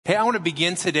Hey, I want to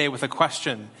begin today with a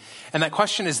question. And that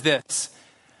question is this: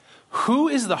 who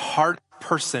is the hardest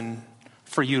person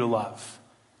for you to love?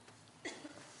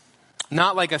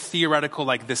 Not like a theoretical,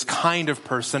 like this kind of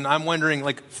person. I'm wondering,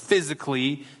 like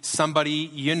physically, somebody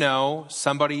you know,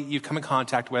 somebody you've come in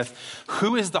contact with,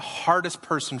 who is the hardest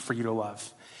person for you to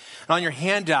love? And on your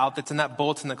handout that's in that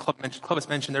bulletin that Clovis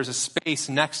mentioned, there's a space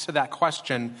next to that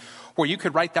question where you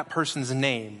could write that person's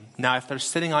name. Now, if they're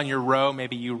sitting on your row,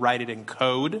 maybe you write it in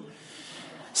code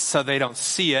so they don't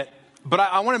see it. But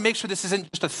I want to make sure this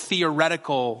isn't just a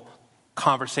theoretical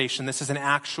conversation. This is an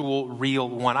actual, real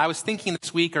one. I was thinking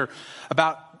this week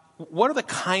about what are the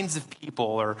kinds of people,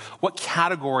 or what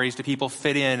categories do people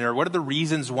fit in, or what are the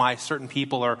reasons why certain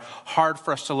people are hard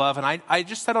for us to love. And I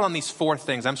just settled on these 4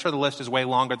 things. I'm sure the list is way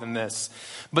longer than this.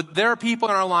 But there are people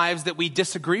in our lives that we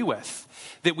disagree with,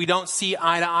 that we don't see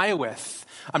eye to eye with.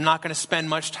 I'm not going to spend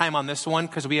much time on this one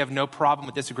because we have no problem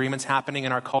with disagreements happening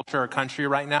in our culture or country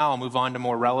right now. I'll move on to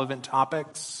more relevant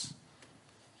topics.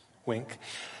 Wink.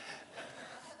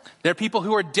 There are people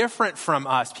who are different from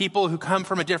us, people who come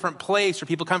from a different place, or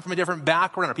people come from a different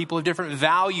background, or people with different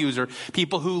values, or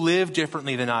people who live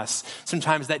differently than us.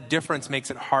 Sometimes that difference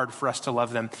makes it hard for us to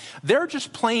love them. There are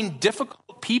just plain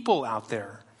difficult people out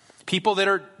there. People that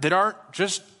aren't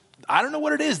just, I don't know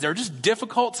what it is. They're just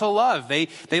difficult to love.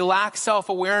 They lack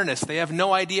self-awareness. They have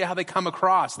no idea how they come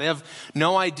across. They have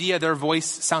no idea their voice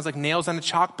sounds like nails on a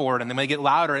chalkboard, and then when they get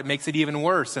louder, it makes it even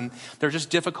worse. And they're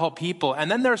just difficult people. And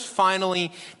then there's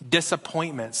finally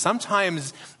disappointment.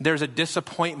 Sometimes there's a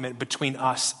disappointment between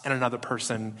us and another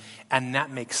person, and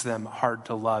that makes them hard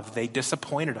to love. They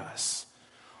disappointed us,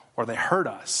 or they hurt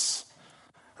us,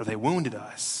 or they wounded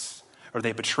us, or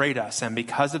they betrayed us. And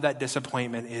because of that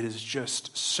disappointment, it is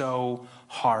just so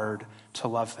hard to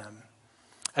love them.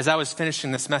 As I was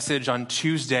finishing this message on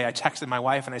Tuesday, I texted my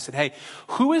wife and I said, hey,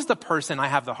 who is the person I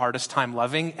have the hardest time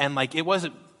loving? And it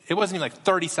wasn't even like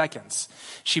 30 seconds.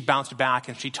 She bounced back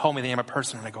and she told me the name of a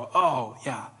person. And I go, oh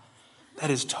yeah, that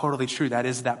is totally true. That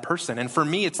is that person. And for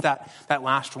me, it's that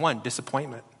last one,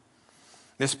 disappointment.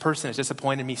 This person has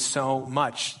disappointed me so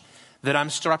much that I'm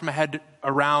still wrapping my head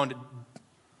around,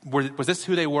 was this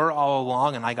who they were all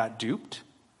along and I got duped?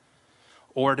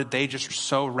 Or did they just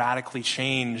so radically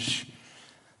change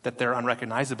that they're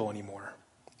unrecognizable anymore?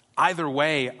 Either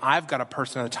way, I've got a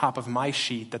person at the top of my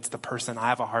sheet that's the person I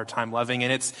have a hard time loving.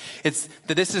 And it's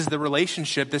that this is the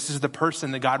relationship, this is the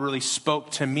person that God really spoke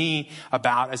to me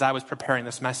about as I was preparing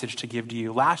this message to give to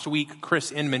you. Last week,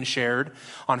 Chris Inman shared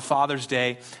on Father's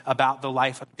Day about the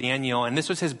life of Daniel. And this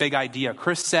was his big idea.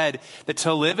 Chris said that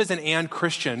to live as an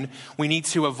Christian, we need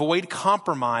to avoid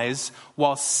compromise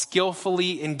while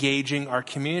skillfully engaging our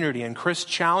community. And Chris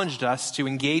challenged us to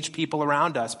engage people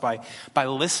around us by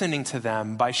listening to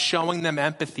them, by showing them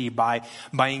empathy, by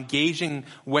engaging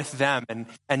with them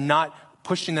and not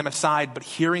pushing them aside, but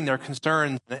hearing their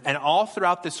concerns. And all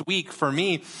throughout this week, for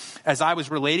me, as I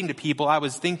was relating to people, I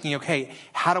was thinking, okay,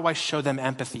 how do I show them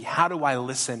empathy? How do I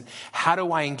listen? How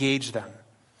do I engage them?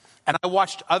 And I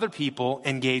watched other people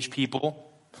engage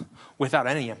people without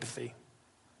any empathy,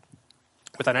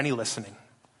 without any listening,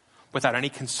 without any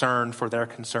concern for their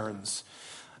concerns.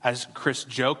 As Chris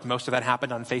joked, most of that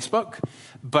happened on Facebook,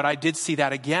 but I did see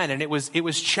that again. And it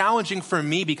was challenging for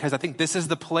me because I think this is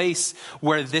the place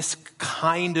where this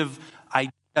kind of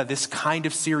idea, this kind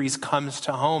of series comes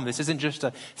to home. This isn't just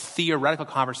a theoretical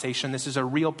conversation. This is a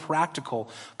real practical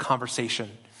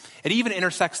conversation. It even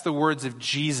intersects the words of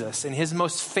Jesus. In his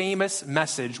most famous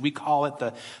message, we call it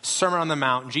the Sermon on the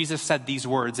Mount. Jesus said these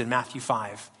words in Matthew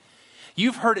 5.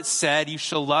 You've heard it said, you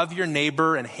shall love your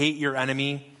neighbor and hate your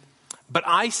enemy. But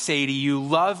I say to you,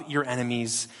 love your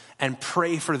enemies and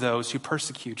pray for those who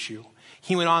persecute you.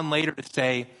 He went on later to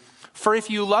say, for if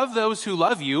you love those who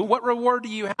love you, what reward do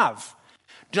you have?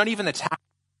 Do not even the tax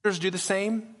collectors do the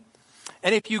same?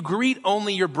 And if you greet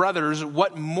only your brothers,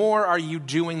 what more are you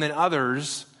doing than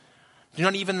others? Do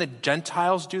not even the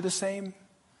Gentiles do the same?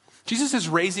 Jesus is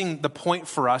raising the point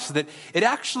for us that it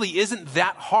actually isn't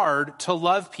that hard to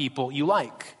love people you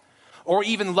like, or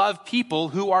even love people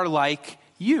who are like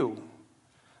you.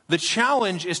 The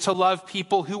challenge is to love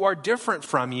people who are different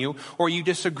from you, or you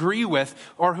disagree with,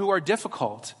 or who are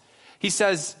difficult. He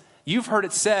says, you've heard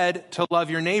it said to love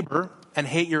your neighbor and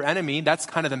hate your enemy. That's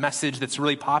kind of the message that's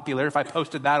really popular. If I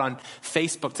posted that on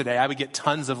Facebook today, I would get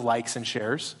tons of likes and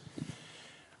shares.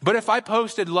 But if I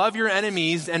posted love your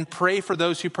enemies and pray for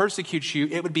those who persecute you,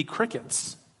 it would be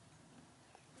crickets.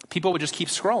 People would just keep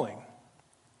scrolling.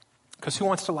 Because who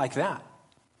wants to like that?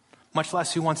 Much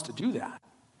less who wants to do that.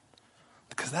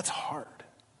 Because that's hard.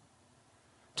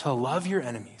 To love your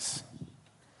enemies,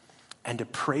 and to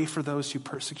pray for those who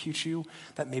persecute you,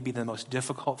 that may be the most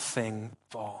difficult thing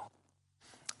of all.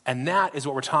 And that is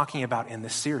what we're talking about in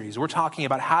this series. We're talking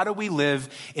about how do we live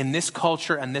in this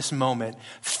culture and this moment,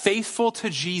 faithful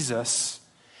to Jesus,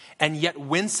 and yet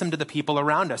winsome to the people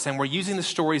around us. And we're using the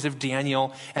stories of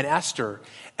Daniel and Esther.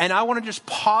 And I want to just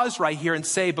pause right here and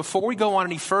say, before we go on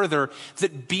any further,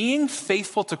 that being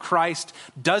faithful to Christ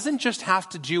doesn't just have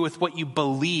to do with what you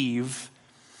believe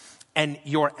and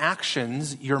your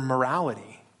actions, your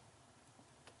morality.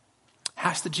 It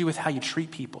has to do with how you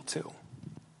treat people too.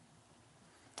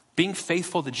 Being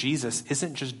faithful to Jesus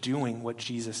isn't just doing what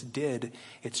Jesus did,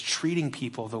 it's treating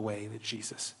people the way that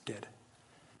Jesus did.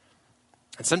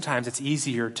 And sometimes it's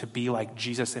easier to be like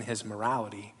Jesus in his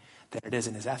morality than it is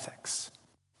in his ethics.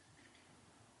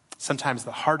 Sometimes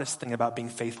the hardest thing about being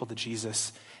faithful to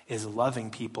Jesus is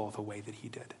loving people the way that he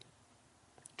did,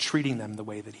 treating them the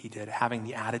way that he did, having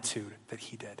the attitude that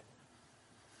he did.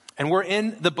 And we're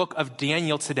in the book of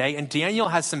Daniel today, and Daniel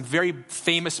has some very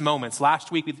famous moments. Last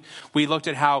week, we looked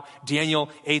at how Daniel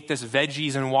ate this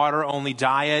veggies and water-only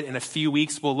diet. In a few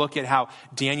weeks, we'll look at how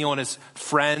Daniel and his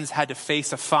friends had to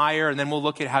face a fire, and then we'll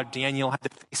look at how Daniel had to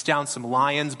face down some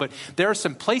lions. But there are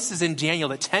some places in Daniel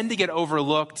that tend to get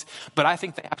overlooked, but I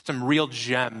think they have some real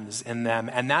gems in them,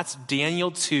 and that's Daniel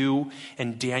 2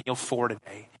 and Daniel 4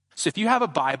 today. So if you have a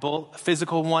Bible, a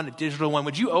physical one, a digital one,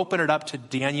 would you open it up to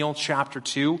Daniel chapter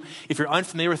 2? If you're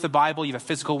unfamiliar with the Bible, you have a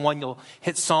physical one, you'll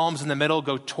hit Psalms in the middle,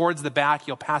 go towards the back,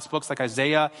 you'll pass books like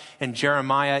Isaiah and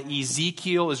Jeremiah.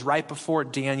 Ezekiel is right before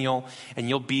Daniel, and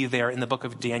you'll be there in the book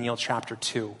of Daniel chapter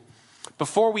 2.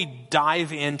 Before we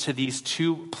dive into these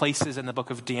two places in the book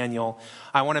of Daniel,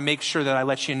 I want to make sure that I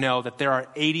let you know that there are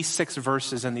 86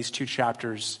 verses in these two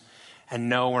chapters, and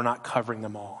no, we're not covering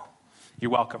them all.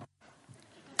 You're welcome.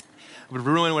 Would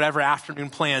ruin whatever afternoon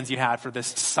plans you had for this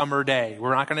summer day.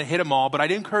 We're not going to hit them all, but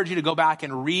I'd encourage you to go back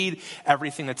and read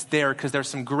everything that's there because there's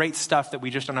some great stuff that we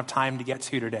just don't have time to get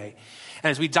to today. And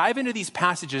as we dive into these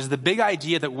passages, the big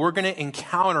idea that we're going to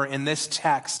encounter in this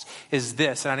text is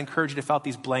this, and I'd encourage you to fill out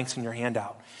these blanks in your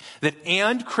handout. That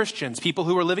and Christians, people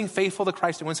who are living faithful to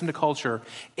Christ and winsome to culture,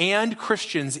 and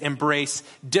Christians embrace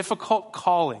difficult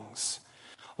callings,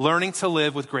 learning to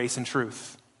live with grace and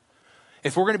truth.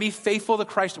 If we're going to be faithful to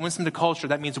Christ and winsome to culture,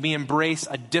 that means we embrace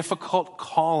a difficult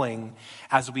calling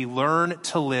as we learn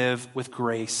to live with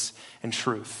grace and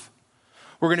truth.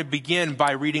 We're going to begin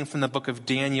by reading from the book of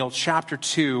Daniel chapter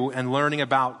 2 and learning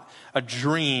about a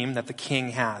dream that the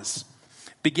king has.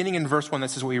 Beginning in verse 1,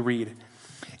 this is what we read.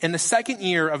 In the second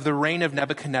year of the reign of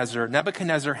Nebuchadnezzar,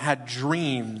 Nebuchadnezzar had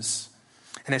dreams,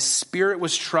 and his spirit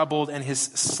was troubled, and his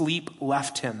sleep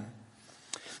left him.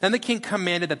 Then the king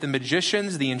commanded that the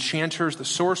magicians, the enchanters, the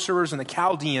sorcerers, and the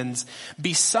Chaldeans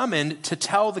be summoned to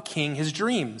tell the king his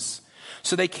dreams.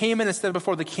 So they came in and stood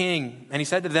before the king, and he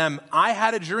said to them, I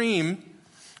had a dream,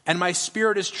 and my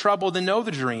spirit is troubled and know the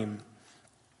dream.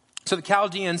 So the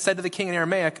Chaldeans said to the king in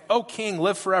Aramaic, O king,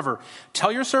 live forever.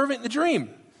 Tell your servant the dream,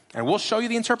 and we'll show you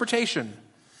the interpretation.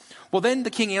 Well, then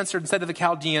the king answered and said to the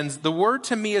Chaldeans, the word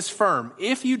to me is firm.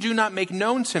 If you do not make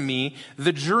known to me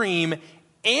the dream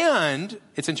and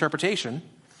its interpretation,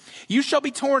 you shall be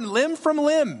torn limb from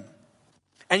limb,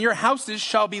 and your houses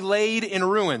shall be laid in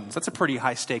ruins. That's a pretty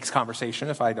high stakes conversation,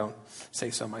 if I don't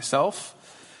say so myself.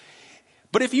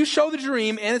 But if you show the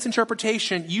dream and its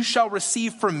interpretation, you shall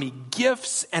receive from me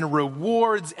gifts and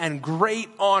rewards and great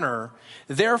honor.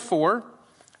 Therefore,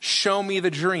 show me the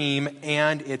dream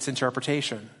and its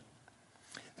interpretation.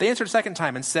 They answered a second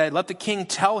time and said, let the king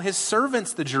tell his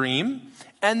servants the dream,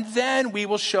 and then we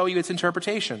will show you its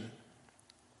interpretation.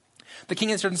 The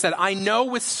king answered and said, I know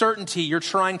with certainty you're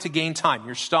trying to gain time.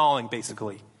 You're stalling,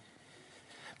 basically.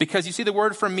 Because you see, the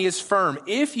word from me is firm.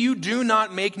 If you do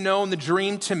not make known the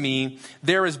dream to me,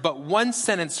 there is but one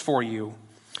sentence for you.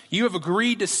 You have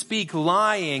agreed to speak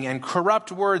lying and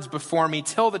corrupt words before me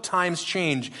till the times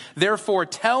change. Therefore,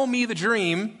 tell me the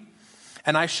dream,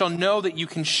 and I shall know that you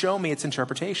can show me its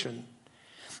interpretation.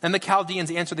 Then the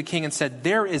Chaldeans answered the king and said,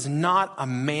 there is not a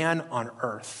man on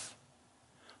earth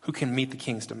who can meet the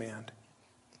king's demand.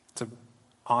 It's an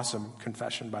awesome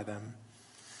confession by them.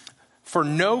 For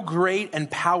no great and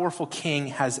powerful king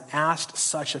has asked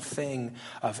such a thing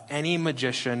of any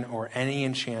magician or any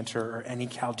enchanter or any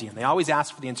Chaldean. They always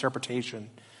ask for the interpretation,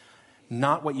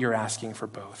 not what you're asking for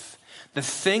both. The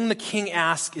thing the king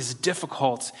asks is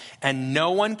difficult, and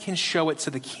no one can show it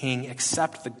to the king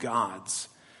except the gods,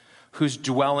 whose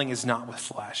dwelling is not with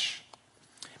flesh.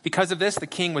 Because of this, the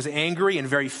king was angry and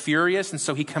very furious, and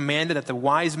so he commanded that the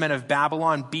wise men of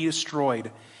Babylon be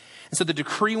destroyed. And so the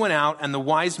decree went out, and the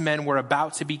wise men were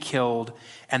about to be killed,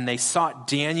 and they sought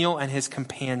Daniel and his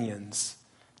companions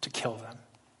to kill them.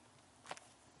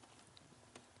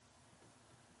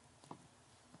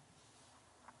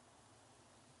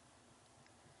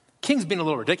 King's being a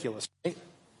little ridiculous, right?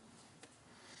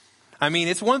 I mean,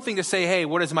 it's one thing to say, hey,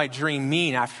 what does my dream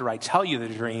mean after I tell you the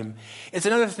dream? It's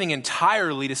another thing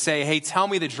entirely to say, hey, tell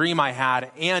me the dream I had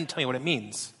and tell me what it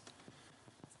means.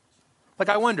 Like,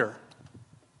 I wonder,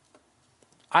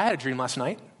 I had a dream last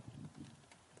night.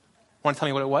 Want to tell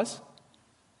me what it was?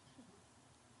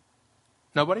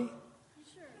 Nobody?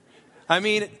 Sure. I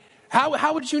mean,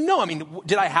 how would you know? I mean,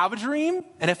 did I have a dream?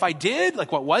 And if I did,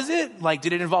 like, what was it? Like,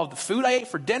 did it involve the food I ate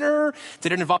for dinner?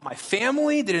 Did it involve my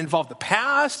family? Did it involve the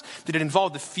past? Did it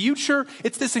involve the future?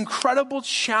 It's this incredible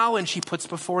challenge he puts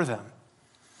before them.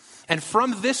 And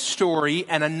from this story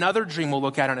and another dream we'll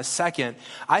look at in a second,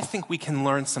 I think we can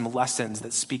learn some lessons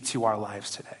that speak to our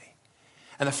lives today.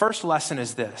 And the first lesson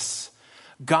is this: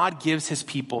 God gives his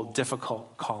people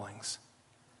difficult callings.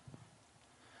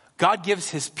 God gives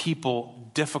his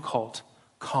people difficult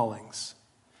callings.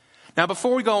 Now,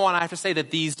 before we go on, I have to say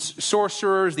that these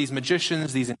sorcerers, these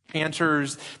magicians, these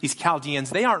enchanters, these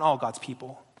Chaldeans, they aren't all God's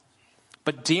people.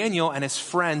 But Daniel and his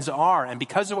friends are. And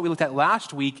because of what we looked at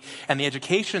last week and the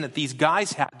education that these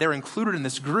guys had, they're included in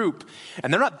this group.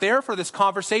 And they're not there for this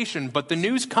conversation, but the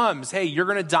news comes, hey, you're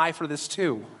going to die for this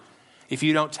too, if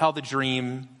you don't tell the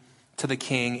dream to the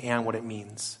king and what it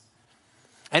means.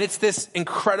 And it's this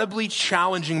incredibly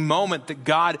challenging moment that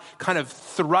God kind of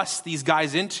thrusts these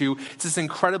guys into. It's this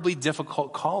incredibly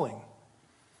difficult calling.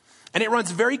 And it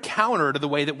runs very counter to the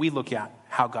way that we look at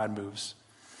how God moves.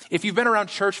 If you've been around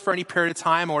church for any period of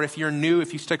time, or if you're new,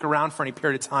 if you stick around for any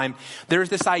period of time, there's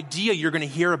this idea you're going to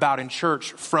hear about in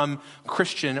church from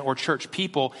Christian or church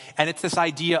people, and it's this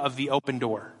idea of the open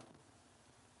door.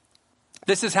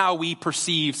 This is how we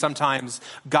perceive sometimes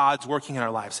God's working in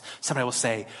our lives. Somebody will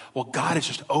say, well, God has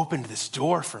just opened this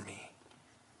door for me.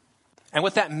 And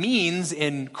what that means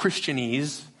in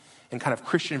Christianese, in kind of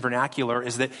Christian vernacular,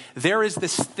 is that there is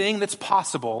this thing that's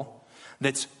possible,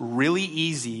 that's really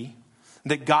easy,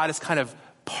 that God is kind of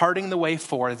parting the way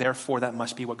for, therefore that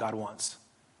must be what God wants.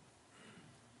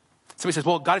 Somebody says,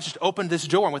 well, God has just opened this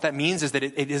door. And what that means is that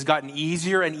it has gotten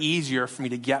easier and easier for me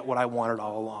to get what I wanted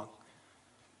all along.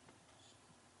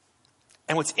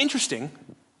 And what's interesting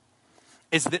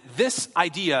is that this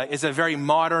idea is a very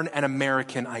modern and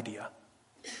American idea.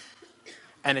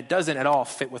 And it doesn't at all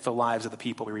fit with the lives of the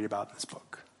people we read about in this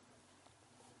book.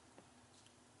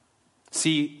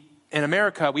 See, in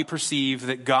America, we perceive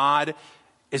that God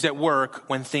is at work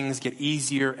when things get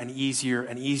easier and easier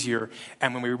and easier.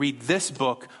 And when we read this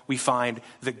book, we find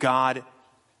that God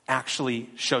actually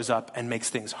shows up and makes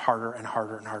things harder and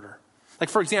harder and harder. Like,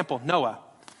 for example, Noah.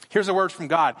 Here's a word from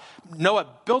God. Noah,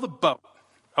 build a boat.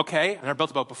 Okay, I've never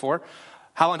built a boat before.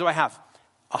 How long do I have?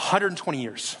 120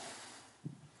 years.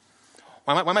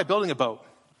 Why am I building a boat?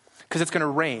 Because it's going to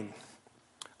rain.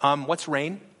 What's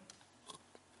rain?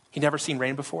 He'd never seen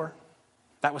rain before.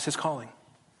 That was his calling.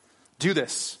 Do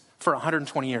this for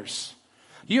 120 years.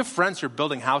 You have friends who are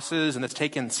building houses and it's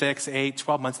taken 6, 8,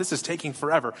 12 months. This is taking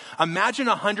forever. Imagine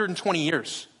 120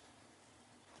 years.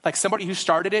 Like somebody who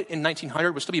started it in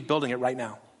 1900 would still be building it right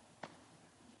now.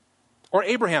 Or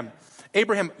Abraham.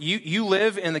 Abraham, you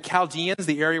live in the Chaldeans,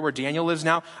 the area where Daniel lives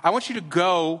now. I want you to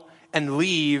go and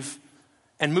leave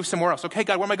and move somewhere else. Okay,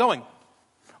 God, where am I going?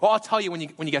 Well, I'll tell you when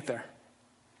you get there.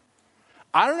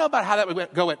 I don't know about how that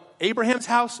would go at Abraham's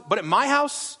house, but at my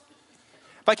house,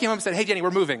 if I came home and said, hey, Jenny,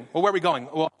 we're moving. Well, where are we going?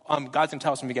 Well, God's going to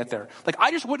tell us when we get there. Like,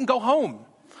 I just wouldn't go home.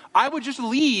 I would just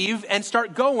leave and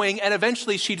start going, and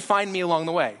eventually she'd find me along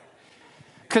the way.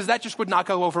 Because that just would not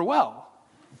go over well.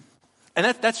 And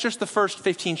that's just the first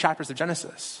 15 chapters of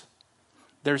Genesis.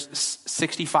 There's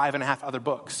 65 and a half other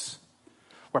books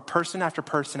where person after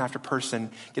person after person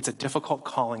gets a difficult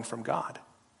calling from God.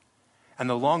 And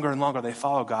the longer and longer they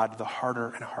follow God, the harder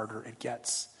and harder it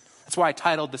gets. That's why I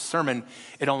titled this sermon,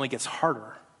 It Only Gets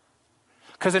Harder.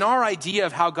 Because in our idea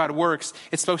of how God works,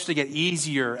 it's supposed to get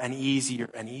easier and easier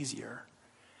and easier.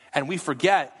 And we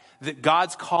forget that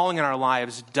God's calling in our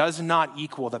lives does not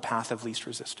equal the path of least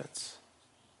resistance.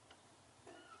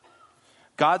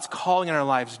 God's calling in our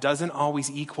lives doesn't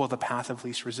always equal the path of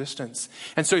least resistance.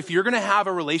 And so if you're going to have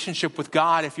a relationship with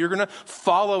God, if you're going to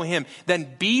follow him,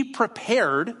 then be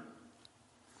prepared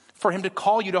for him to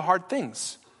call you to hard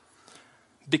things.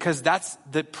 Because that's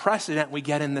the precedent we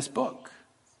get in this book.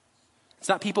 It's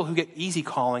not people who get easy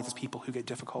callings, it's people who get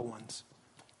difficult ones.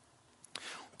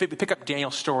 We pick up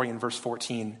Daniel's story in verse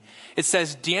 14. It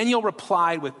says, Daniel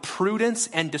replied with prudence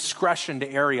and discretion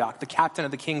to Arioch, the captain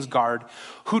of the king's guard,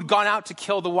 who'd gone out to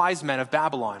kill the wise men of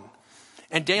Babylon.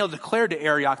 And Daniel declared to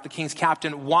Arioch, the king's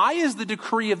captain, why is the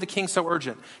decree of the king so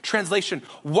urgent? Translation,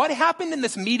 what happened in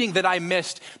this meeting that I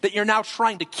missed that you're now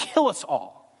trying to kill us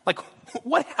all? Like,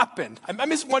 what happened? I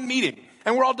missed one meeting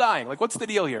and we're all dying. Like, what's the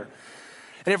deal here?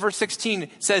 And in verse 16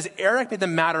 it says, Arioch made the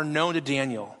matter known to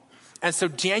Daniel. And so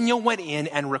Daniel went in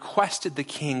and requested the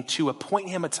king to appoint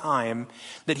him a time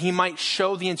that he might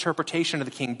show the interpretation to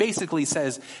the king. Basically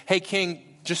says, hey, king,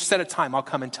 just set a time. I'll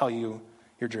come and tell you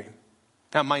your dream.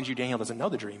 Now, mind you, Daniel doesn't know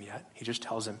the dream yet. He just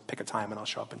tells him, pick a time and I'll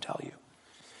show up and tell you.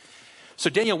 So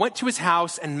Daniel went to his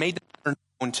house and made the matter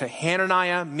known to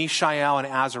Hananiah, Mishael, and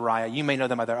Azariah. You may know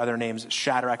them by their other names,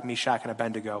 Shadrach, Meshach, and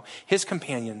Abednego, his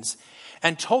companions,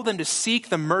 and told them to seek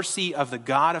the mercy of the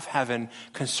God of heaven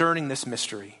concerning this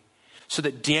mystery, so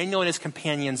that Daniel and his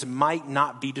companions might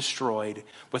not be destroyed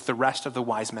with the rest of the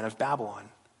wise men of Babylon.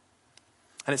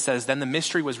 And it says, then the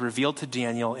mystery was revealed to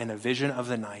Daniel in a vision of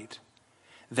the night.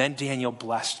 Then Daniel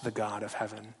blessed the God of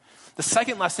heaven. The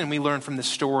second lesson we learn from this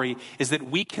story is that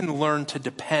we can learn to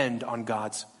depend on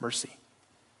God's mercy.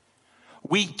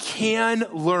 We can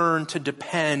learn to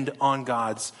depend on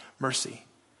God's mercy.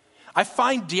 I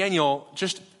find Daniel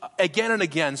just again and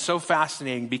again so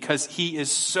fascinating because he is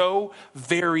so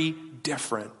very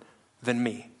different than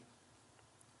me.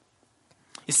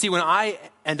 You see, when I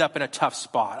end up in a tough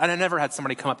spot, and I never had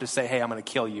somebody come up to say, hey, I'm going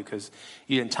to kill you because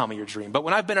you didn't tell me your dream. But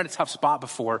when I've been in a tough spot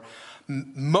before,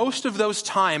 most of those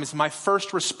times, my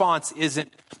first response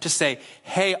isn't to say,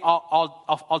 hey,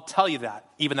 I'll tell you that,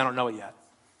 even though I don't know it yet.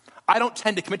 I don't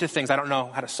tend to commit to things I don't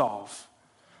know how to solve.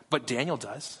 But Daniel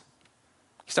does.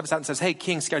 He steps out and says, hey,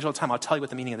 king, schedule a time. I'll tell you what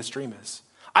the meaning of this dream is.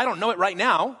 I don't know it right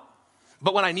now,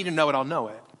 but when I need to know it, I'll know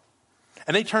it.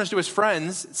 And then he turns to his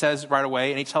friends, it says right away,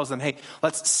 and he tells them, hey,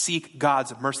 let's seek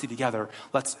God's mercy together.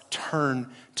 Let's turn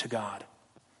to God.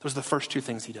 Those are the first two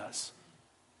things he does.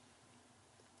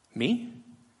 Me?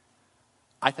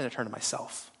 I tend to turn to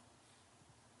myself.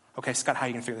 Okay, Scott, how are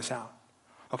you going to figure this out?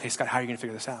 Okay, Scott, how are you going to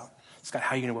figure this out? Scott,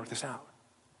 how are you going to work this out?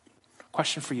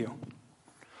 Question for you.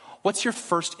 What's your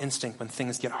first instinct when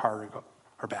things get hard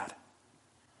or bad?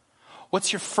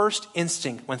 What's your first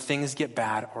instinct when things get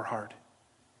bad or hard?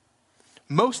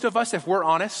 Most of us, if we're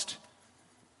honest,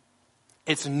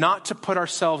 it's not to put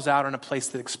ourselves out in a place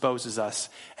that exposes us,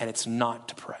 and it's not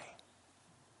to pray.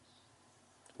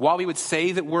 While we would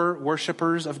say that we're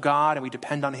worshipers of God and we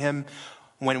depend on him,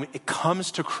 when it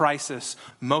comes to crisis,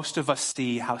 most of us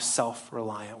see how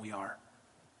self-reliant we are.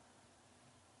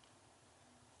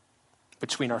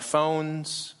 Between our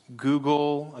phones,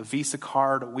 Google, a Visa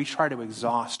card, we try to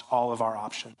exhaust all of our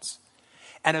options.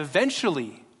 And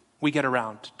eventually, we get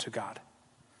around to God.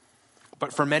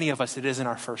 But for many of us, it isn't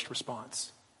our first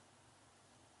response.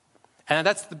 And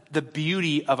that's the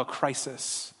beauty of a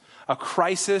crisis. A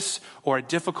crisis or a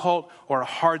difficult or a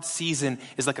hard season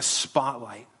is like a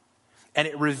spotlight. And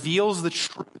it reveals the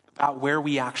truth about where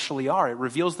we actually are. It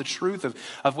reveals the truth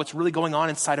of what's really going on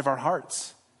inside of our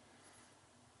hearts.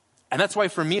 And that's why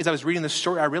for me, as I was reading this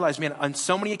story, I realized, man, on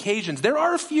so many occasions, there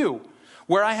are a few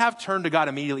where I have turned to God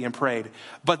immediately and prayed,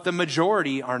 but the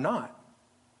majority are not.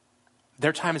 There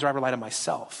are times where I relied on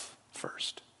myself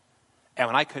first. And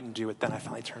when I couldn't do it, then I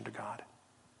finally turned to God.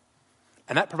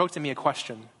 And that provoked in me a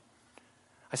question.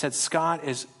 I said, Scott,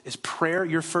 is prayer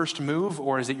your first move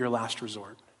or is it your last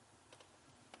resort?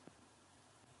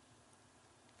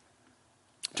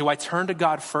 Do I turn to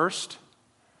God first?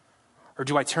 Or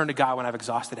do I turn to God when I've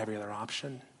exhausted every other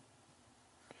option?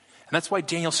 And that's why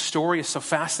Daniel's story is so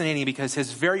fascinating, because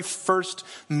his very first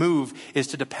move is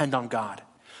to depend on God.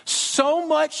 So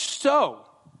much so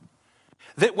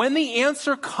that when the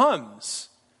answer comes,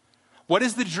 what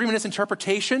is the dream and its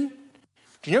interpretation?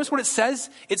 Do you notice what it says?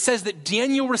 It says that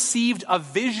Daniel received a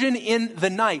vision in the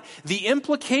night. The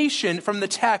implication from the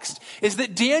text is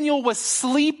that Daniel was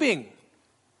sleeping.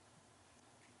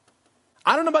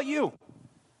 I don't know about you,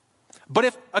 but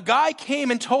if a guy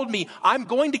came and told me, I'm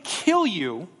going to kill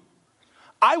you,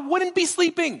 I wouldn't be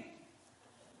sleeping.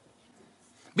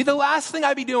 Be the last thing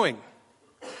I'd be doing.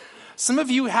 Some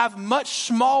of you have much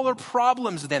smaller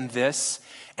problems than this,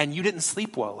 and you didn't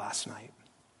sleep well last night.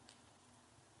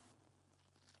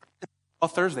 Well,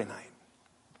 Thursday night.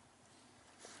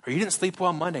 Or you didn't sleep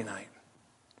well Monday night.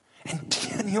 And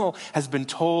Daniel has been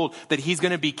told that he's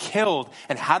going to be killed.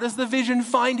 And how does the vision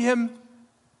find him?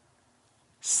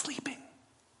 Sleeping.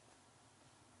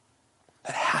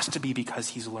 That has to be because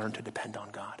he's learned to depend on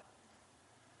God.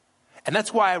 And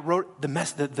that's why I wrote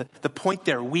the point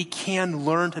there. We can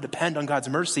learn to depend on God's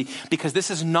mercy, because this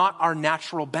is not our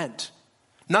natural bent.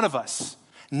 None of us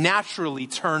naturally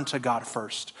turn to God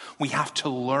first. We have to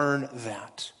learn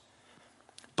that.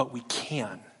 But we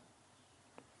can.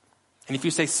 And if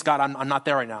you say, Scott, I'm not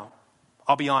there right now,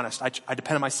 I'll be honest, I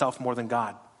depend on myself more than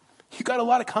God. You got a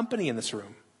lot of company in this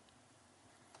room.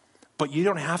 But you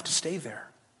don't have to stay there.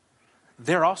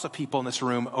 There are also people in this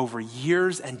room over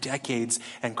years and decades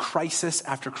and crisis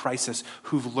after crisis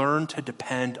who've learned to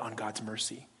depend on God's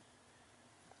mercy.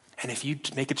 And if you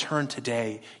make a turn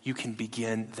today, you can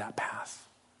begin that path.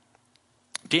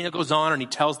 Daniel goes on and he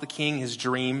tells the king his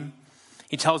dream.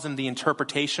 He tells him the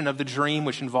interpretation of the dream,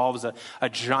 which involves a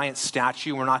giant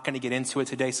statue. We're not going to get into it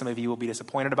today. Some of you will be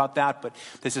disappointed about that, but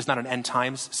this is not an end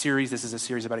times series. This is a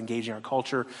series about engaging our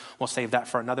culture. We'll save that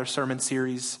for another sermon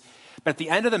series. But at the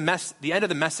end of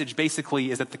the message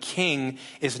basically is that the king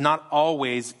is not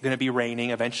always going to be reigning.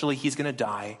 Eventually he's going to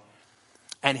die.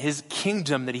 And his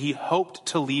kingdom that he hoped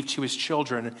to leave to his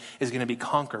children is going to be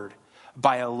conquered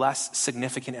by a less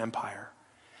significant empire.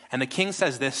 And the king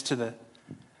says this to the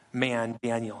man,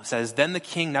 Daniel. It says, then the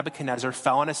king Nebuchadnezzar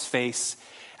fell on his face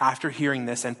after hearing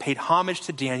this and paid homage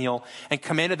to Daniel and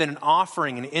commanded that an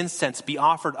offering and incense be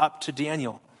offered up to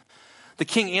Daniel. The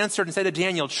king answered and said to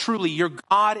Daniel, truly, your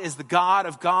God is the God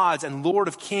of gods and Lord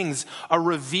of kings, a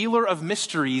revealer of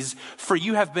mysteries, for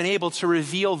you have been able to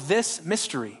reveal this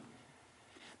mystery.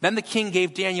 Then the king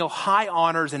gave Daniel high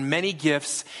honors and many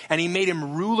gifts, and he made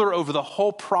him ruler over the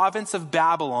whole province of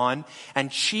Babylon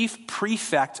and chief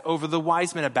prefect over the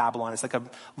wise men of Babylon. It's like a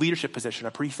leadership position,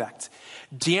 a prefect.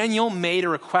 Daniel made a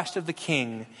request of the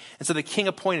king, and so the king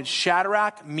appointed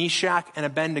Shadrach, Meshach, and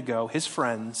Abednego, his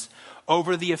friends,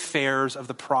 over the affairs of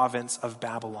the province of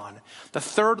Babylon. The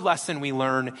third lesson we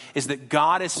learn is that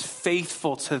God is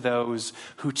faithful to those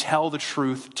who tell the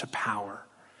truth to power.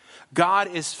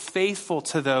 God is faithful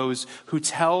to those who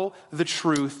tell the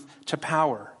truth to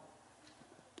power.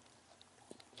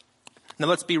 Now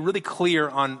let's be really clear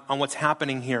on what's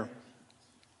happening here.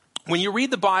 When you read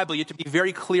the Bible, you have to be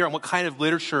very clear on what kind of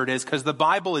literature it is, because the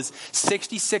Bible is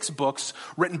 66 books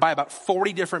written by about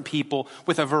 40 different people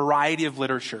with a variety of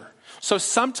literature. So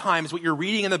sometimes what you're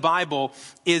reading in the Bible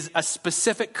is a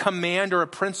specific command or a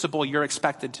principle you're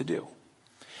expected to do.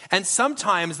 And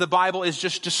sometimes the Bible is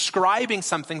just describing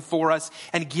something for us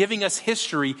and giving us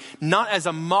history, not as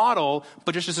a model,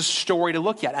 but just as a story to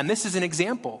look at. And this is an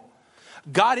example.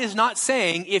 God is not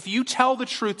saying, if you tell the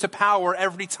truth to power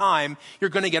every time, you're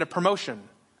going to get a promotion.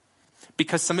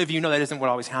 Because some of you know that isn't what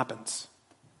always happens.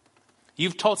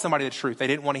 You've told somebody the truth they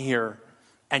didn't want to hear,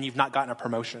 and you've not gotten a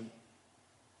promotion.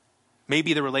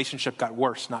 Maybe the relationship got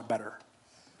worse, not better.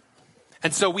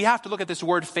 And so we have to look at this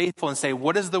word faithful and say,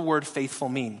 what does the word faithful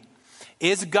mean?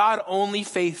 Is God only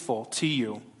faithful to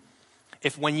you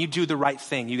if when you do the right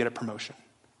thing, you get a promotion?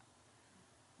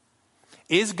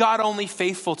 Is God only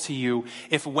faithful to you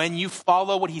if when you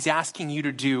follow what he's asking you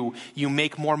to do, you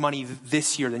make more money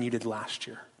this year than you did last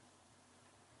year?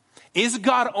 Is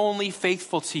God only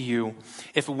faithful to you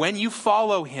if when you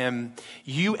follow him,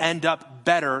 you end up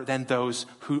better than those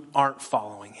who aren't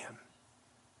following him?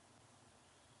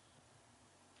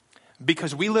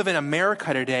 Because we live in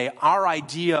America today, our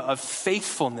idea of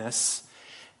faithfulness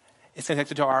is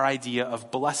connected to our idea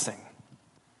of blessing.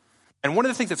 And one of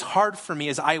the things that's hard for me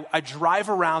is I drive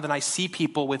around and I see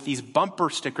people with these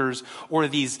bumper stickers or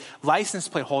these license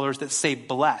plate holders that say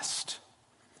blessed.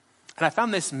 And I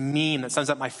found this meme that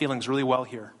sums up my feelings really well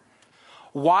here.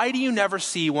 Why do you never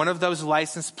see one of those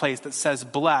license plates that says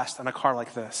blessed on a car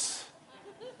like this?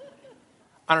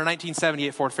 On a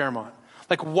 1978 Ford Fairmont.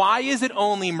 Like, why is it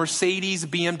only Mercedes,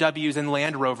 BMWs, and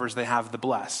Land Rovers that have the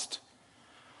blessed?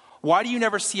 Why do you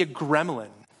never see a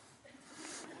Gremlin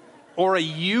or a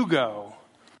Yugo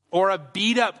or a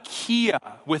beat up Kia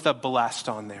with a blessed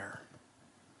on there?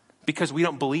 Because we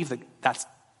don't believe that that's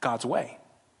God's way.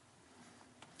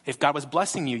 If God was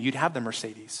blessing you, you'd have the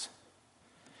Mercedes.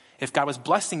 If God was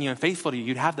blessing you and faithful to you,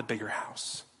 you'd have the bigger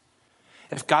house.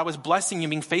 If God was blessing you and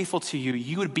being faithful to you,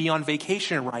 you would be on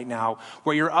vacation right now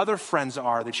where your other friends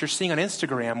are that you're seeing on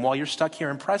Instagram while you're stuck here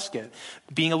in Prescott,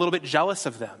 being a little bit jealous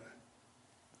of them.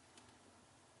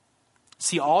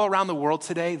 See, all around the world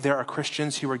today, there are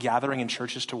Christians who are gathering in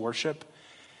churches to worship,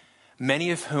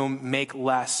 many of whom make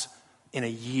less in a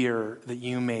year that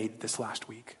you made this last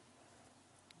week.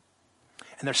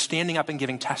 And they're standing up and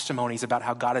giving testimonies about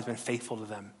how God has been faithful to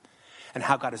them and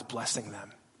how God is blessing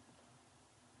them.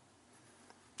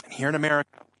 And here in America,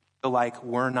 we feel like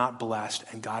we're not blessed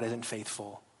and God isn't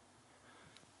faithful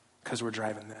because we're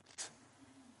driving this.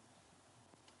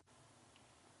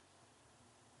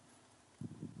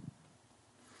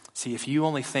 See, if you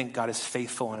only think God is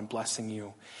faithful and blessing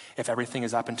you, if everything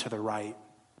is up and to the right,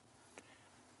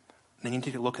 then you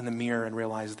need to look in the mirror and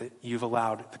realize that you've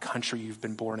allowed the country you've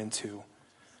been born into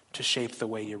to shape the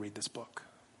way you read this book.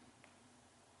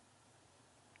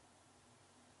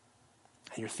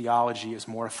 And your theology is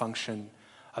more a function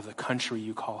of the country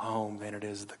you call home than it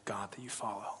is the God that you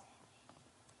follow.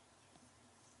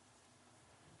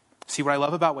 See, what I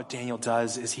love about what Daniel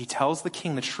does is he tells the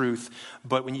king the truth,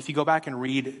 but if you go back and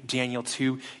read Daniel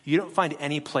 2, you don't find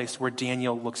any place where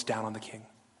Daniel looks down on the king.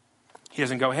 He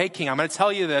doesn't go, hey, king, I'm going to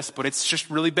tell you this, but it's just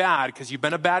really bad because you've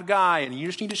been a bad guy and you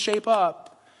just need to shape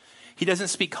up. He doesn't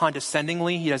speak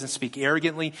condescendingly. He doesn't speak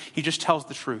arrogantly. He just tells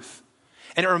the truth.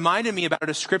 And it reminded me about a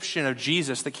description of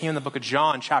Jesus that came in the book of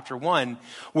John, chapter 1,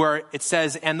 where it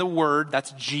says, and the Word,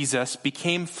 that's Jesus,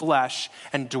 became flesh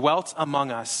and dwelt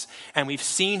among us. And we've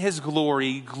seen his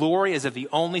glory. Glory as of the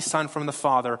only Son from the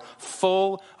Father,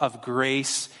 full of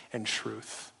grace and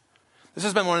truth. This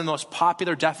has been one of the most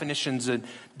popular definitions and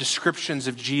descriptions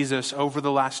of Jesus over the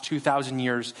last 2,000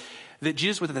 years, that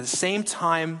Jesus was at the same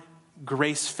time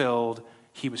grace-filled,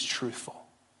 he was truthful.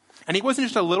 And he wasn't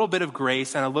just a little bit of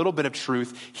grace and a little bit of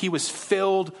truth. He was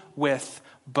filled with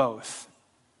both.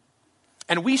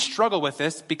 And we struggle with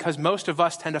this because most of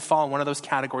us tend to fall in one of those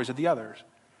categories or the others.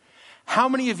 How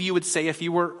many of you would say, if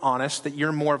you were honest, that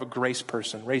you're more of a grace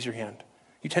person? Raise your hand.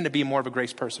 You tend to be more of a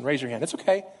grace person. Raise your hand. It's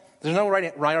okay. There's no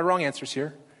right or wrong answers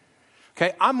here.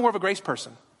 Okay, I'm more of a grace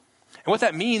person. And what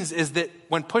that means is that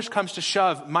when push comes to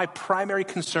shove, my primary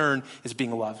concern is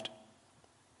being loved.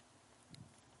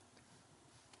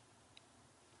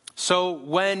 So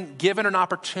when given an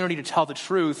opportunity to tell the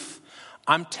truth,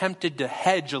 I'm tempted to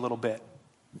hedge a little bit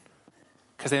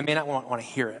because they may not want to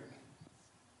hear it.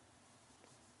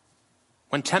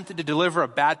 When tempted to deliver a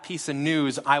bad piece of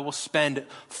news, I will spend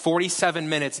 47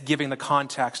 minutes giving the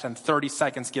context and 30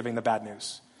 seconds giving the bad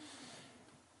news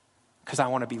because I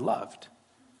want to be loved.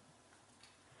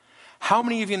 How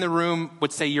many of you in the room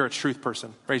would say you're a truth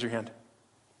person? Raise your hand.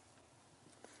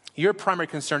 Your primary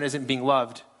concern isn't being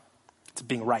loved. It's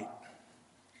being right.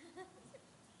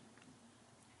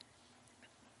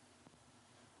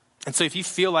 And so if you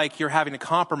feel like you're having to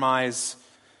compromise,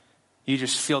 you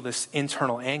just feel this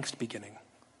internal angst beginning.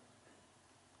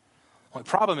 Well, the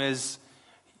problem is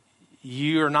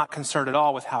you're not concerned at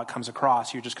all with how it comes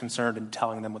across. You're just concerned in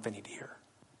telling them what they need to hear.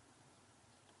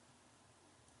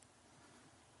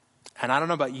 And I don't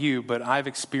know about you, but I've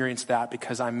experienced that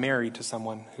because I'm married to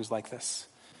someone who's like this.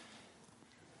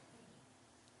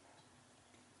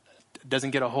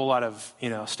 Doesn't get a whole lot of,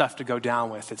 stuff to go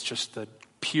down with. It's just the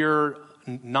pure,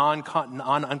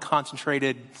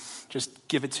 unconcentrated, just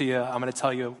give it to you. I'm going to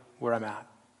tell you where I'm at.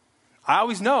 I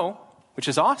always know, which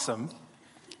is awesome.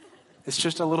 It's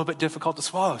just a little bit difficult to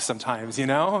swallow sometimes,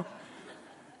 And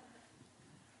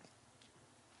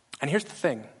here's the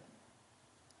thing.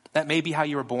 That may be how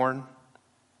you were born.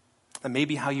 That may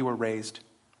be how you were raised.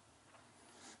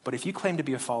 But if you claim to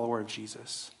be a follower of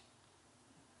Jesus,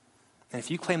 and if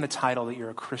you claim the title that you're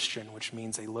a Christian, which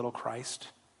means a little Christ,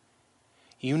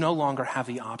 you no longer have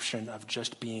the option of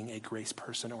just being a grace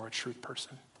person or a truth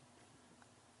person.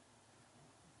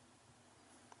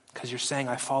 Because you're saying,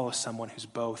 I follow someone who's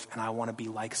both, and I want to be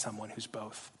like someone who's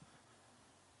both.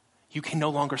 You can no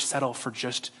longer settle for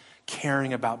just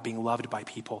caring about being loved by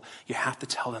people. You have to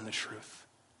tell them the truth.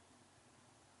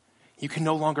 You can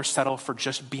no longer settle for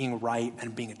just being right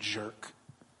and being a jerk.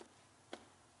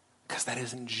 Because that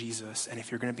isn't Jesus. And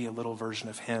if you're going to be a little version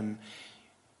of him,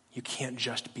 you can't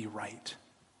just be right.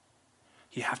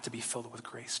 You have to be filled with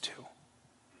grace too.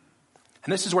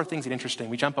 And this is where things get interesting.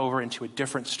 We jump over into a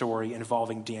different story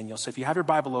involving Daniel. So if you have your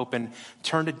Bible open,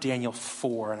 turn to Daniel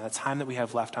 4. And at the time that we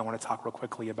have left, I want to talk real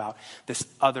quickly about this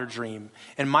other dream.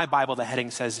 In my Bible, the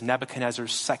heading says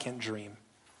Nebuchadnezzar's second dream.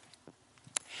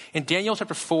 In Daniel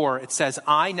chapter 4, it says,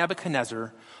 I,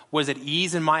 Nebuchadnezzar, was at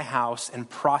ease in my house and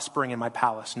prospering in my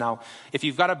palace. Now, if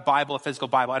you've got a Bible, a physical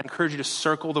Bible, I'd encourage you to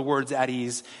circle the words at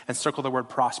ease and circle the word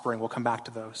prospering. We'll come back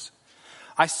to those.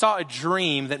 I saw a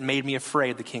dream that made me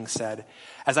afraid, the king said.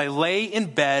 As I lay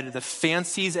in bed, the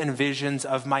fancies and visions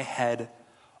of my head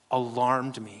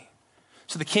alarmed me.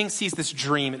 So the king sees this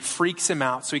dream. It freaks him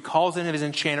out. So he calls in his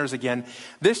enchanters again.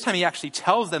 This time he actually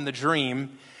tells them the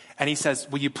dream. And he says,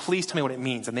 will you please tell me what it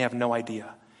means? And they have no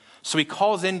idea. So he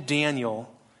calls in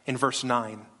Daniel in verse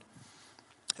 9.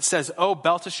 It says, O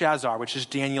Belteshazzar, which is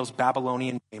Daniel's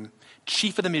Babylonian name,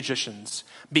 chief of the magicians,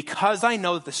 because I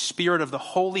know that the spirit of the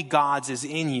holy gods is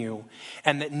in you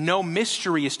and that no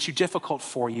mystery is too difficult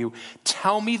for you,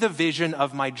 tell me the vision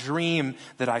of my dream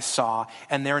that I saw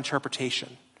and their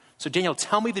interpretation. So Daniel,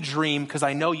 tell me the dream because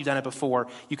I know you've done it before.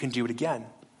 You can do it again.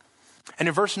 And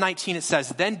in verse 19 it says,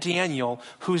 then Daniel,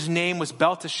 whose name was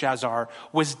Belteshazzar,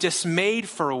 was dismayed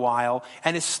for a while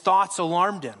and his thoughts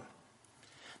alarmed him.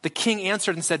 The king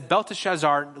answered and said,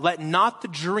 Belteshazzar, let not the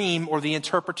dream or the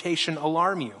interpretation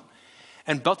alarm you.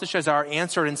 And Belteshazzar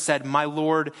answered and said, my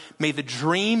Lord, may the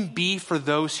dream be for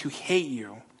those who hate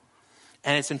you,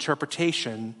 and its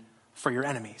interpretation for your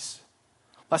enemies.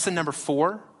 Lesson number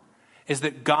 4 is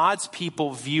that God's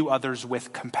people view others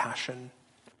with compassion.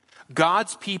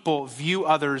 God's people view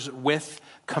others with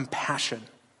compassion.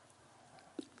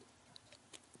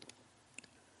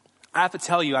 I have to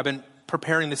tell you, I've been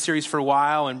preparing this series for a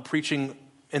while and preaching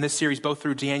in this series both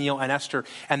through Daniel and Esther.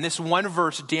 And this one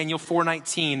verse, Daniel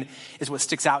 4:19, is what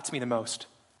sticks out to me the most.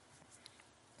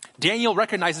 Daniel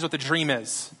recognizes what the dream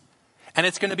is, and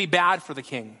it's going to be bad for the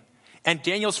king. And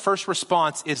Daniel's first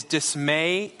response is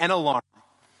dismay and alarm.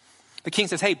 The king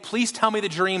says, hey, please tell me the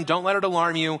dream. Don't let it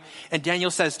alarm you. And Daniel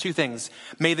says 2 things.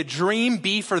 May the dream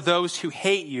be for those who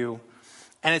hate you,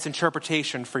 and its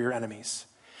interpretation for your enemies.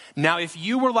 Now, if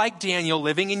you were like Daniel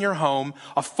living in your home,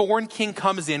 a foreign king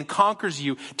comes in, conquers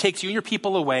you, takes you and your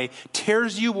people away,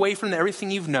 tears you away from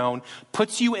everything you've known,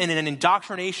 puts you in an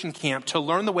indoctrination camp to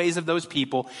learn the ways of those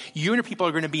people, you and your people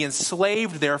are going to be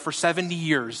enslaved there for 70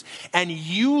 years. And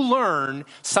you learn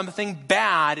something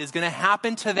bad is going to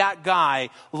happen to that guy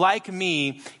like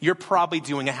me, you're probably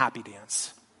doing a happy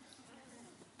dance.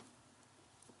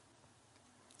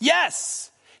 Yes,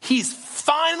 he's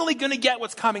finally going to get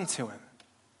what's coming to him.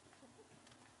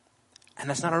 And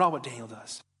that's not at all what Daniel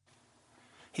does.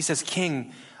 He says,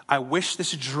 King, I wish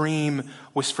this dream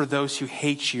was for those who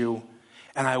hate you,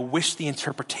 and I wish the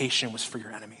interpretation was for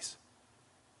your enemies.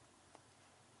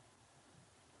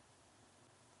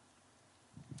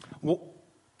 Well,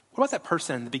 what about that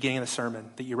person in the beginning of the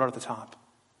sermon that you wrote at the top?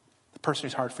 The person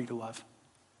who's hard for you to love.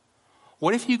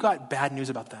 What if you got bad news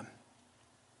about them?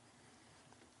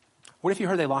 What if you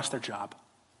heard they lost their job?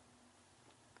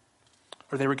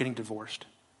 Or they were getting divorced?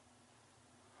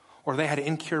 Or they had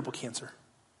incurable cancer?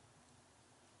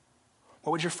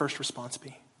 What would your first response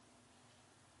be?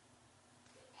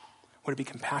 Would it be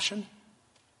compassion?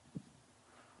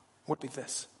 Would it be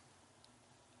this?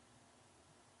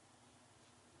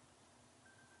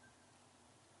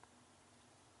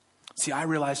 See, I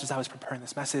realized as I was preparing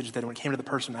this message that when it came to the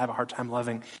person I have a hard time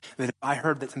loving, that if I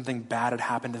heard that something bad had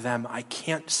happened to them, I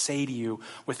can't say to you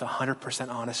with 100%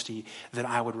 honesty that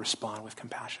I would respond with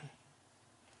compassion.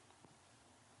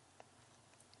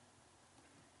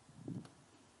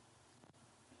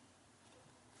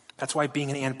 That's why being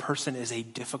an and person is a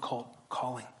difficult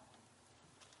calling.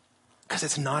 Because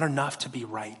it's not enough to be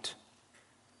right.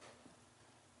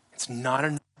 It's not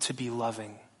enough to be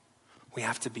loving. We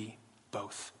have to be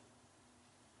both.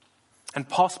 And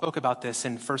Paul spoke about this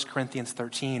in 1 Corinthians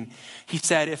 13. He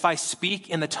said, if I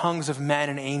speak in the tongues of men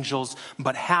and angels,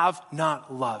 but have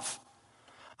not love,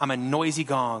 I'm a noisy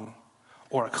gong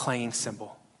or a clanging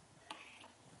cymbal.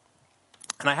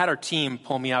 And I had our team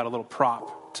pull me out a little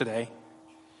prop today.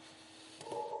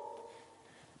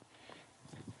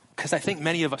 Because I think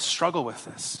many of us struggle with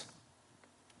this.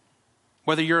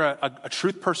 Whether you're a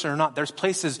truth person or not, there's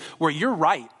places where you're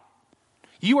right.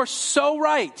 You are so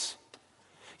right.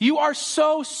 You are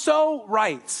so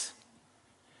right.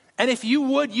 And if you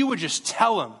would just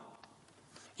tell them.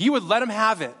 You would let them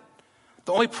have it.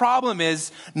 The only problem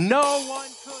is no one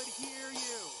could hear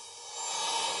you.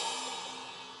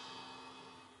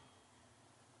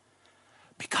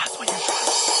 Because when you're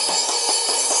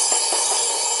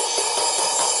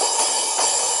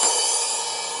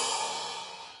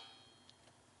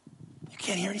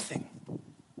can't hear anything.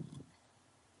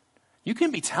 You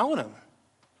can be telling them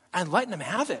and letting them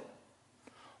have it,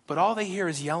 but all they hear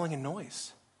is yelling and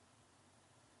noise.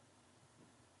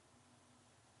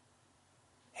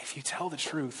 If you tell the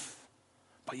truth,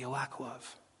 but you lack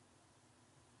love,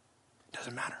 it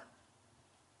doesn't matter.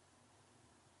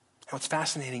 And what's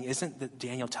fascinating isn't that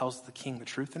Daniel tells the king the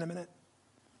truth in a minute.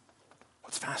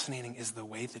 What's fascinating is the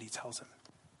way that he tells him.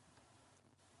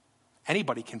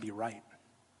 Anybody can be right.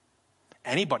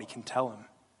 Anybody can tell him.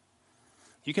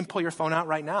 You can pull your phone out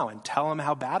right now and tell him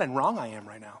how bad and wrong I am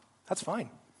right now. That's fine.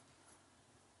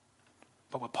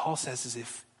 But what Paul says is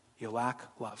if you lack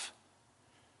love,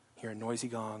 you're a noisy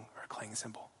gong or a clanging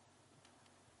cymbal.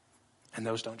 And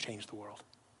those don't change the world.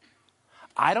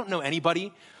 I don't know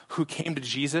anybody who came to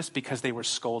Jesus because they were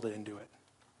scolded into it.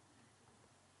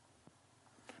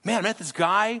 Man, I met this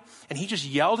guy and he just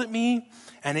yelled at me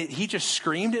and he just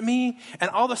screamed at me and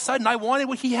all of a sudden I wanted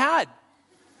what he had.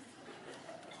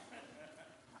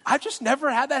 I've just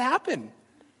never had that happen.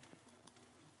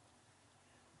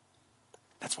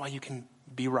 That's why you can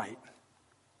be right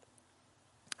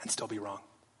and still be wrong.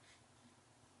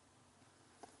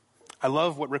 I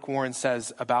love what Rick Warren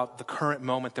says about the current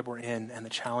moment that we're in and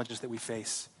the challenges that we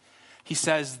face. He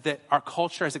says that our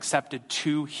culture has accepted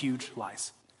 2 huge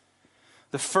lies.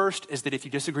 The first is that if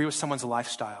you disagree with someone's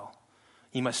lifestyle,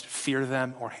 you must fear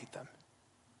them or hate them.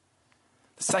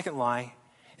 The second lie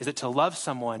is that to love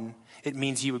someone, it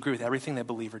means you agree with everything they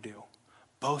believe or do.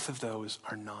 Both of those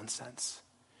are nonsense.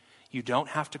 You don't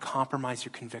have to compromise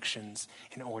your convictions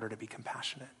in order to be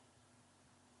compassionate.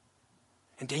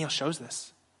 And Daniel shows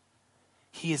this.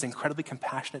 He is incredibly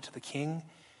compassionate to the king,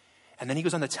 and then he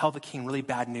goes on to tell the king really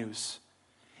bad news.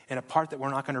 In a part that we're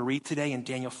not going to read today in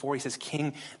Daniel 4, he says,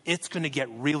 King, it's going to get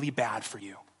really bad for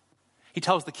you. He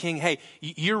tells the king, hey,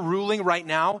 you're ruling right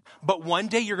now, but one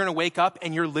day you're going to wake up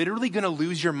and you're literally going to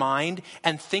lose your mind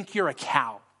and think you're a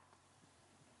cow.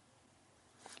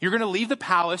 You're going to leave the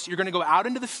palace. You're going to go out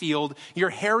into the field. Your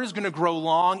hair is going to grow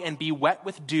long and be wet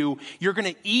with dew. You're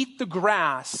going to eat the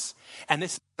grass, and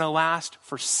this is going to last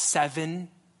for 7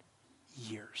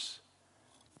 years.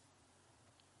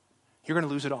 You're going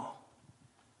to lose it all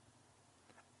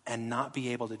and not be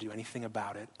able to do anything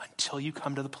about it until you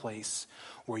come to the place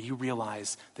where you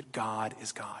realize that God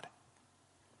is God.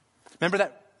 Remember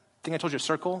that thing I told you to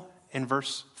circle in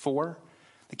verse 4?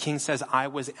 The king says, I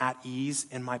was at ease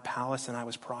in my palace and I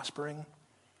was prospering.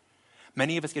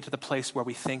 Many of us get to the place where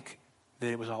we think that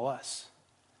it was all us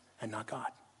and not God.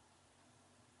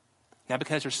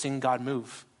 Nebuchadnezzar seen God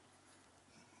move,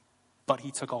 but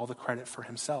he took all the credit for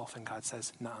himself, and God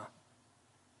says, nah.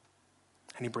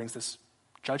 And he brings this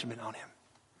judgment on him.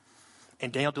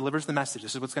 And Daniel delivers the message.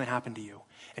 This is what's going to happen to you.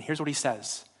 And here's what he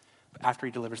says after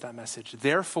he delivers that message.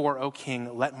 Therefore, O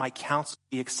king, let my counsel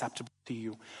be acceptable to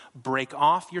you. Break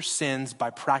off your sins by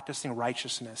practicing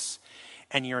righteousness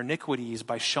and your iniquities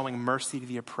by showing mercy to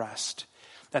the oppressed,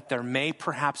 that there may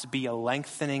perhaps be a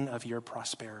lengthening of your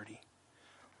prosperity.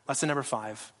 Lesson number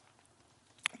 5.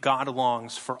 God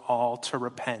longs for all to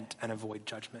repent and avoid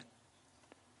judgment.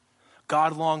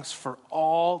 God longs for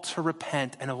all to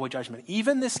repent and avoid judgment.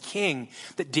 Even this king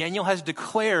that Daniel has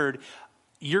declared,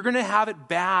 you're going to have it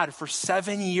bad for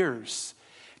 7 years.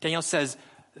 Daniel says,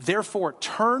 therefore,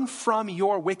 turn from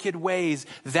your wicked ways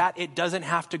that it doesn't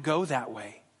have to go that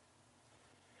way.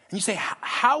 And you say,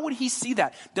 how would he see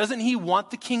that? Doesn't he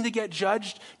want the king to get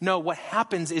judged? No, what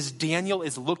happens is Daniel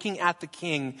is looking at the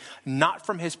king, not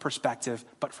from his perspective,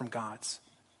 but from God's.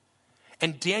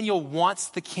 And Daniel wants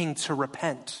the king to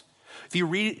repent.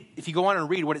 If you go on and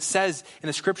read what it says in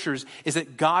the scriptures is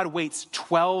that God waits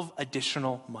 12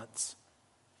 additional months.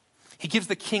 He gives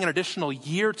the king an additional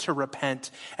year to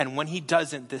repent, and when he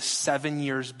doesn't, this 7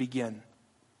 years begin.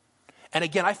 And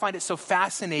again, I find it so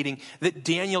fascinating that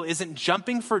Daniel isn't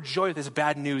jumping for joy with this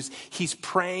bad news. He's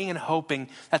praying and hoping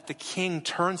that the king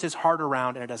turns his heart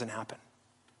around and it doesn't happen.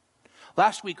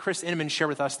 Last week, Chris Inman shared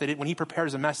with us that when he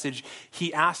prepares a message,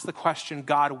 he asked the question,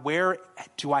 God, where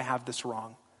do I have this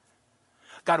wrong?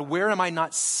 God, where am I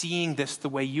not seeing this the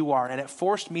way you are? And it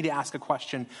forced me to ask a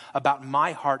question about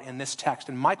my heart in this text.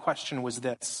 And my question was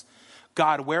this: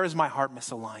 God, where is my heart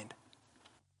misaligned?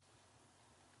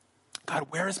 God,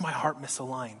 where is my heart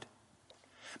misaligned?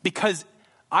 Because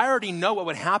I already know what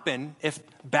would happen if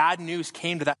bad news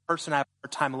came to that person I have a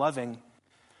hard time loving.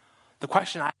 The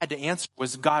question I had to answer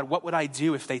was, God, what would I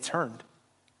do if they turned?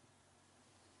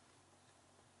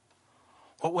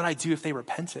 What would I do if they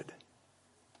repented?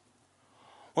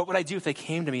 What would I do if they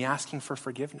came to me asking for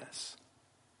forgiveness?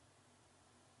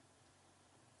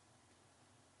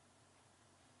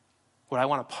 Would I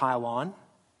want to pile on?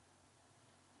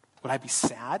 Would I be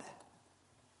sad?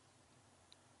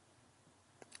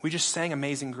 We just sang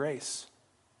Amazing Grace.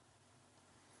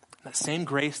 That same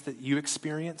grace that you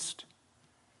experienced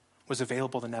was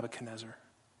available to Nebuchadnezzar.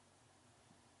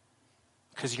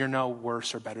 Because you're no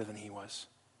worse or better than he was.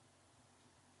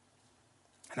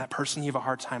 And that person you have a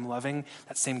hard time loving,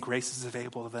 that same grace is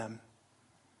available to them.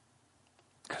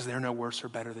 Because they're no worse or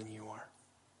better than you are.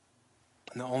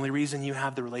 And the only reason you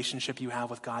have the relationship you have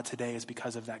with God today is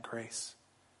because of that grace.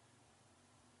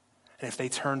 And if they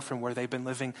turn from where they've been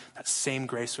living, that same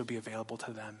grace would be available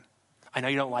to them. I know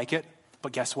you don't like it,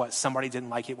 but guess what? Somebody didn't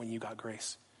like it when you got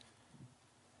grace.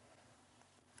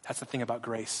 That's the thing about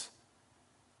grace.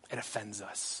 It offends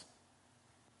us.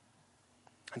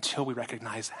 Until we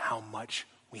recognize how much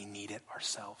we need it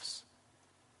ourselves.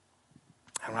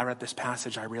 And when I read this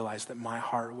passage, I realized that my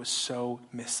heart was so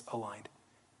misaligned.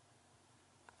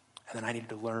 And then I needed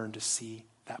to learn to see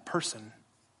that person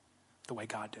the way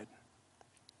God did.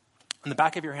 On the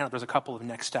back of your hand, there's a couple of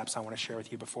next steps I want to share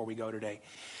with you before we go today.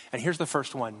 And here's the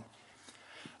first one.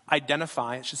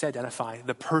 Identify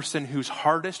the person who's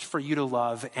hardest for you to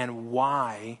love and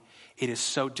why it is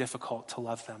so difficult to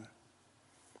love them.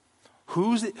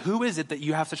 Who is it that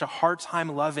you have such a hard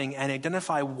time loving, and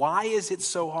identify why is it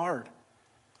so hard?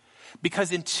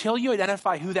 Because until you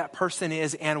identify who that person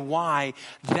is and why,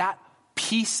 that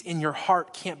peace in your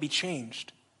heart can't be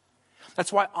changed.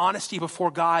 That's why honesty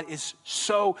before God is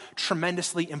so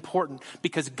tremendously important,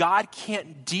 because God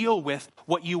can't deal with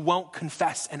what you won't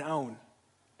confess and own.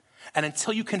 And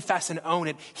until you confess and own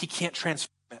it, he can't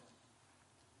transform it.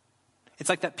 It's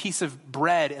like that piece of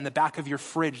bread in the back of your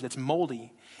fridge that's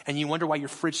moldy, and you wonder why your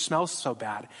fridge smells so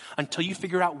bad. Until you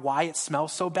figure out why it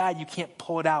smells so bad, you can't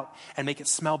pull it out and make it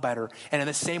smell better. And in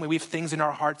the same way, we have things in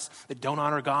our hearts that don't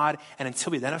honor God, and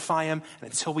until we identify them and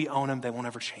until we own them, they won't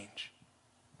ever change.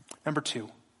 Number 2,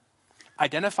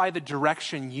 identify the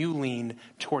direction you lean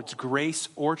towards grace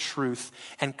or truth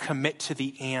and commit to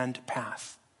the and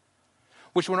path.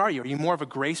 Which one are you? Are you more of a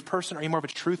grace person? Are you more of a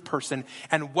truth person?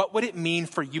 And what would it mean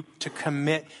for you to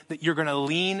commit that you're going to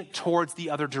lean towards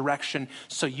the other direction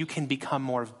so you can become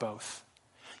more of both?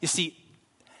 You see,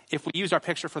 if we use our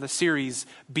picture for the series,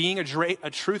 being a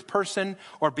truth person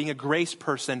or being a grace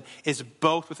person is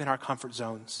both within our comfort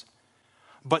zones.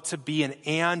 But to be an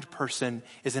and person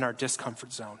is in our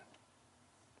discomfort zone.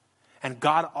 And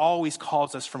God always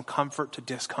calls us from comfort to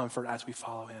discomfort as we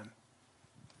follow him.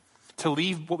 To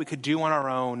leave what we could do on our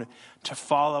own, to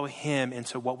follow him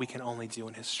into what we can only do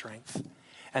in his strength.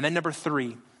 And then number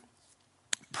 3,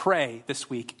 pray this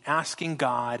week, asking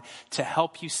God to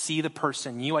help you see the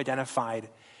person you identified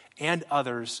and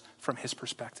others from his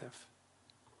perspective.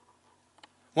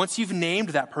 Once you've named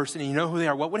that person and you know who they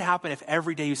are, what would happen if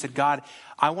every day you said, God,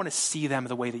 I want to see them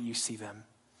the way that you see them.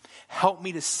 Help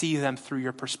me to see them through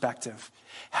your perspective.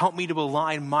 Help me to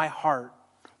align my heart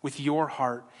with your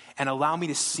heart and allow me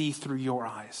to see through your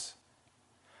eyes.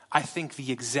 I think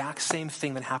the exact same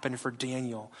thing that happened for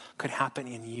Daniel could happen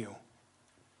in you.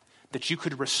 That you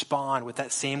could respond with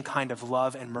that same kind of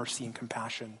love and mercy and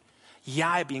compassion.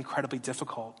 Yeah, it'd be incredibly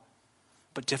difficult,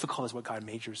 but difficult is what God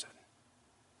majors in.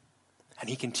 And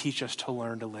he can teach us to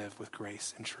learn to live with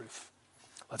grace and truth.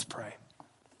 Let's pray.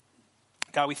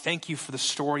 God, we thank you for the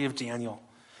story of Daniel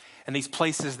and these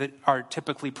places that are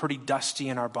typically pretty dusty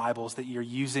in our Bibles that you're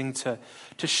using to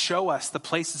show us the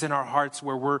places in our hearts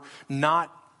where we're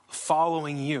not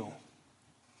following you.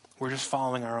 We're just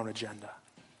following our own agenda.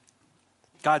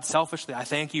 God, selfishly, I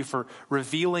thank you for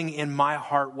revealing in my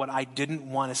heart what I didn't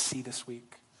want to see this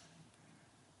week.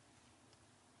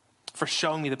 For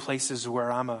showing me the places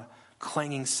where I'm a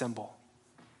clanging cymbal.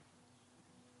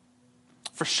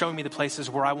 For showing me the places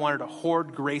where I wanted to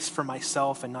hoard grace for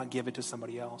myself and not give it to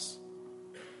somebody else.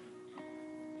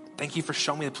 Thank you for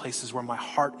showing me the places where my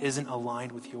heart isn't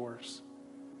aligned with yours.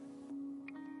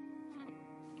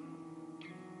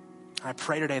 I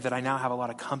pray today that I now have a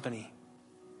lot of company.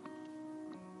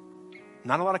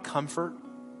 Not a lot of comfort.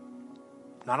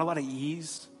 Not a lot of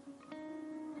ease.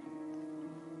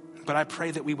 But I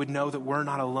pray that we would know that we're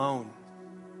not alone.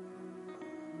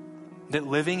 That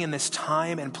living in this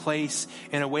time and place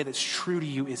in a way that's true to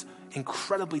you is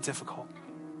incredibly difficult.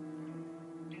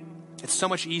 It's so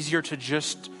much easier to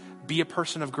just be a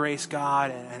person of grace,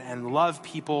 God, and love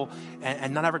people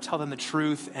and not ever tell them the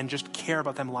truth and just care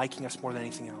about them liking us more than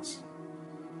anything else.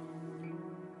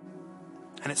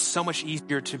 And it's so much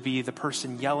easier to be the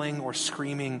person yelling or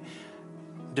screaming,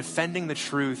 defending the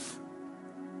truth,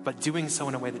 but doing so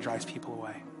in a way that drives people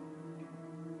away.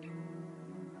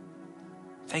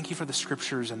 Thank you for the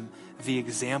scriptures and the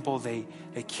example they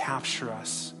capture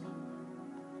us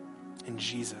in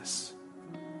Jesus,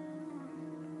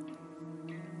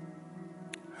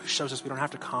 who shows us we don't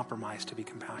have to compromise to be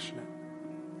compassionate.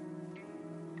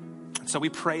 And so we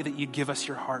pray that you'd give us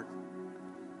your heart.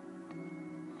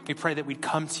 We pray that we'd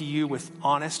come to you with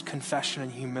honest confession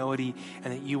and humility,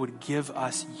 and that you would give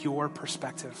us your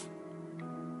perspective.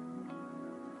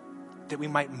 That we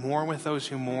might mourn with those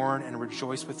who mourn and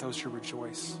rejoice with those who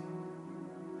rejoice.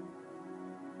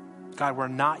 God, we're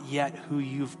not yet who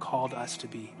you've called us to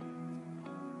be.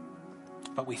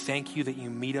 But we thank you that you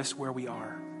meet us where we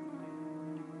are.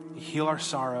 You heal our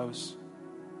sorrows.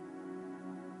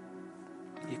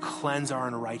 You cleanse our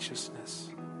unrighteousness.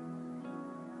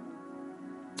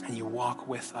 And you walk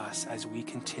with us as we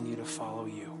continue to follow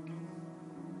you.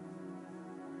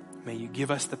 May you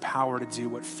give us the power to do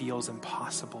what feels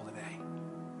impossible today.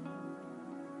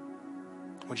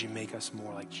 Would you make us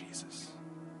more like Jesus?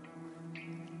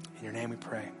 In your name we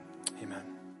pray. Amen.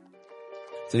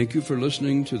 Thank you for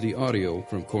listening to the audio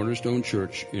from Cornerstone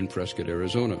Church in Prescott,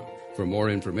 Arizona. For more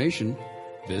information,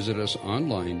 visit us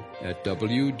online at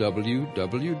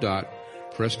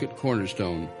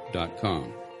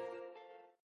www.prescottcornerstone.com.